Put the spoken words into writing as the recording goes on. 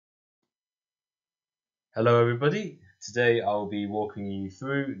Hello everybody, today I'll be walking you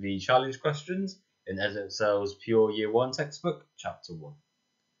through the challenge questions in Edexcel's Pure Year 1 textbook, Chapter 1.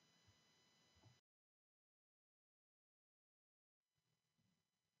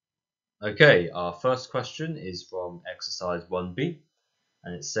 Okay, our first question is from exercise 1b,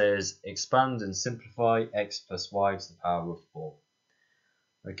 and it says, expand and simplify x plus y to the power of 4.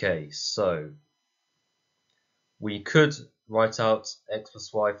 Okay, so we could write out x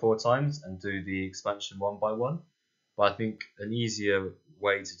plus y 4 times and do the expansion one by one, but I think an easier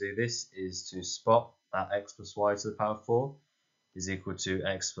way to do this is to spot that x plus y to the power of 4 is equal to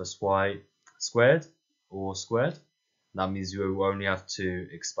x plus y squared or squared. That means you will only have to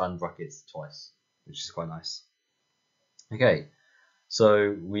expand brackets twice, which is quite nice. Okay,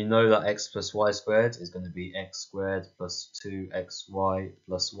 so we know that x plus y squared is going to be x squared plus 2xy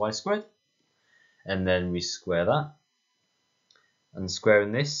plus y squared, and then we square that. And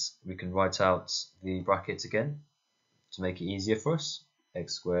squaring this, we can write out the bracket again to make it easier for us.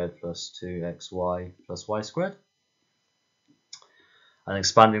 X squared plus 2xy plus y squared. And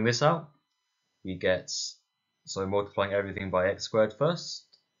expanding this out, we get, so multiplying everything by x squared first,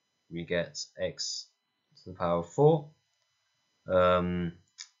 we get x to the power of 4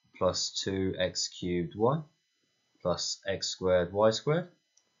 plus 2x cubed y plus x squared y squared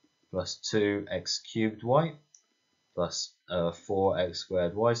plus 2x cubed y plus 4x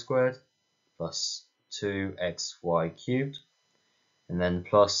squared y squared plus 2xy cubed, and then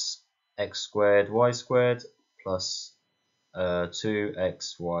plus x squared y squared plus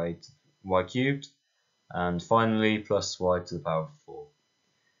 2xy y cubed, and finally plus y to the power of 4.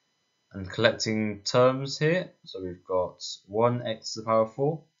 And collecting terms here, so we've got 1x to the power of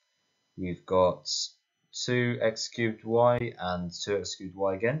 4, we've got 2x cubed y and 2x cubed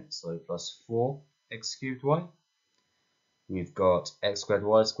y again, so plus 4x cubed y. We've got x squared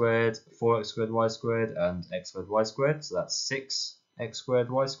y squared, 4x squared y squared, and x squared y squared, so that's 6x squared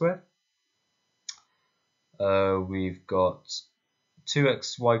y squared. We've got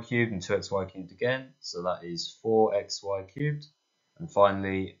 2xy cubed and 2xy cubed again, so that is 4xy cubed, and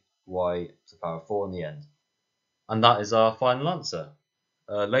finally y to the power of 4 in the end. And that is our final answer.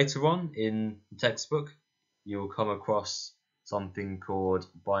 Later on in the textbook, you will come across something called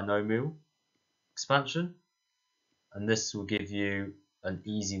binomial expansion, and this will give you an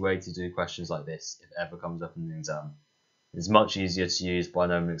easy way to do questions like this if it ever comes up in the exam. It's much easier to use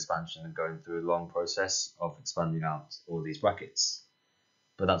binomial expansion than going through a long process of expanding out all these brackets,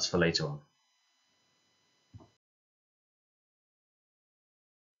 but that's for later on.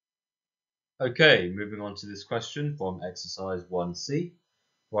 Okay, moving on to this question from exercise 1c.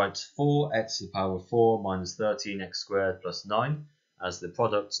 Write 4x to the power of 4 minus 13x squared plus 9 as the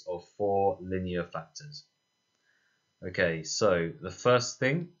product of 4 linear factors. Okay, so the first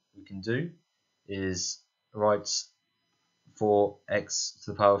thing we can do is write 4x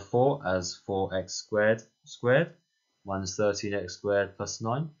to the power of 4 as 4x squared minus 13x squared plus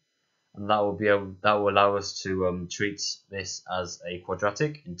 9, and that will allow us to treat this as a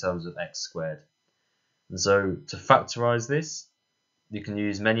quadratic in terms of x squared. And so to factorize this, you can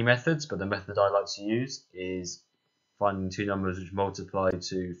use many methods, but the method I like to use is finding two numbers which multiply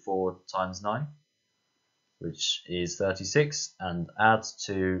to 4 times 9, which is 36, and add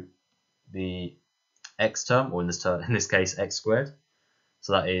to the x term, or in this case x squared,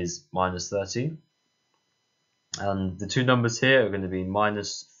 so that is minus 13. And the two numbers here are going to be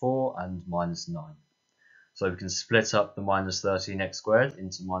minus 4 and minus 9. So we can split up the minus 13x squared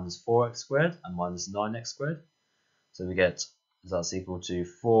into minus 4x squared and minus 9x squared. So we get that's equal to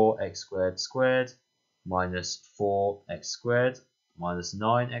 4x squared squared minus 4x squared minus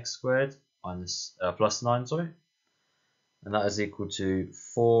 9x squared minus plus 9, sorry. And that is equal to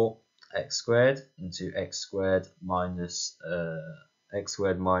 4x squared into x squared minus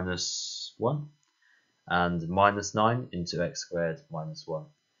 1 and minus 9 into x squared minus 1.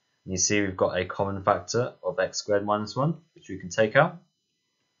 And you see we've got a common factor of x squared minus 1, which we can take out.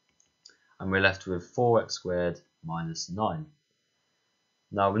 And we're left with 4x squared minus 9.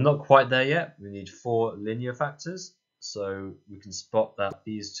 Now we're not quite there yet. We need 4 linear factors. So we can spot that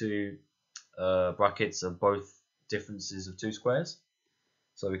these two brackets are both differences of two squares.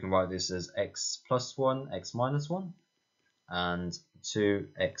 So we can write this as x plus 1, x minus 1, and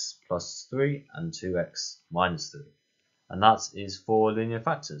 2x plus 3 and 2x minus 3. And that is 4 linear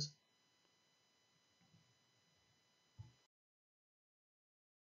factors.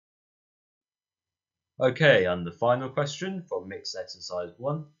 Okay, and the final question from mixed exercise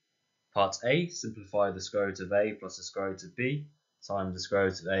 1. Part A, simplify the square root of a plus the square root of b times the square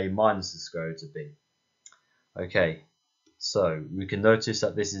root of a minus the square root of b. Okay, so we can notice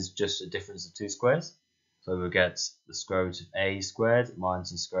that this is just a difference of two squares. So we'll get the square root of a squared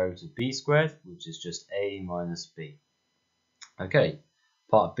minus the square root of b squared, which is just a minus b. Okay,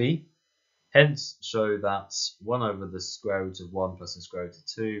 part B. Hence, show that 1 over the square root of 1 plus the square root of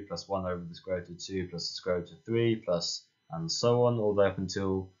 2 plus 1 over the square root of 2 plus the square root of 3 plus and so on, all the way up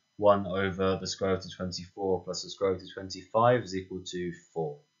until 1 over the square root of 24 plus the square root of 25 is equal to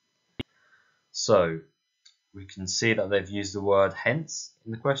 4. So we can see that they've used the word hence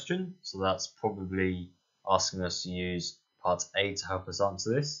in the question, so that's probably asking us to use part A to help us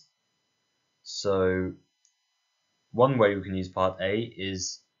answer this. So one way we can use part A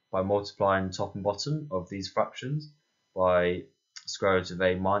is by multiplying top and bottom of these fractions by square root of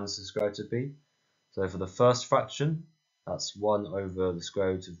a minus the square root of b. So for the first fraction, that's 1 over the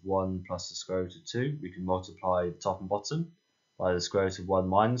square root of 1 plus the square root of 2. We can multiply the top and bottom by the square root of 1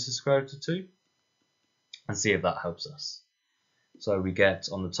 minus the square root of 2 and see if that helps us. So we get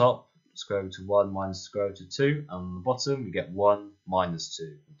on the top square root of 1 minus the square root of 2, and on the bottom we get 1 minus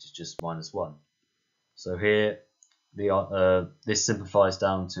 2, which is just minus 1. So here this simplifies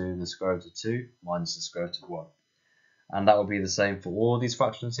down to the square root of 2 minus the square root of 1. And that will be the same for all these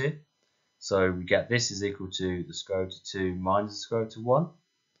fractions here. So we get this is equal to the square root of 2 minus the square root of 1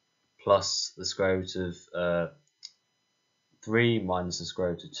 plus the square root of 3 minus the square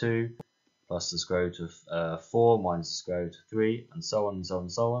root of 2 plus the square root of 4 minus the square root of 3, and so on and so on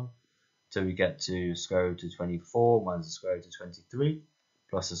and so on, until we get to square root of 24 minus the square root of 23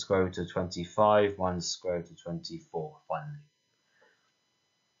 plus the square root of 25 minus the square root of 24 finally.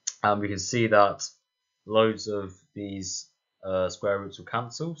 And we can see that loads of these square roots will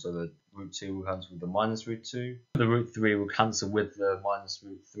cancel, so the root 2 will cancel with the minus root 2, the root 3 will cancel with the minus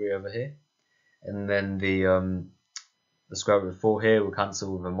root 3 over here, and then the square root of 4 here will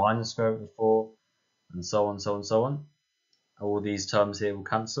cancel with a minus square root of 4, and so on, so on, so on. All these terms here will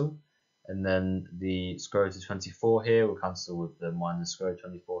cancel, and then the square root of 24 here will cancel with the minus square root of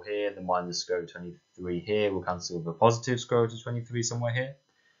 24 here, the minus square root of 23 here will cancel with a positive square root of 23 somewhere here,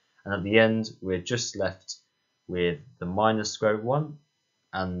 and at the end we're just left with the minus square root of 1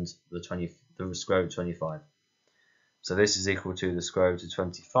 and the square root of 25. So this is equal to the square root of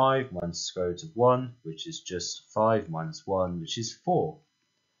 25 minus the square root of 1, which is just 5 minus 1, which is 4,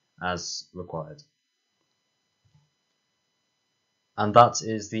 as required. And that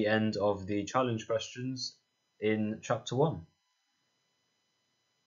is the end of the challenge questions in chapter 1.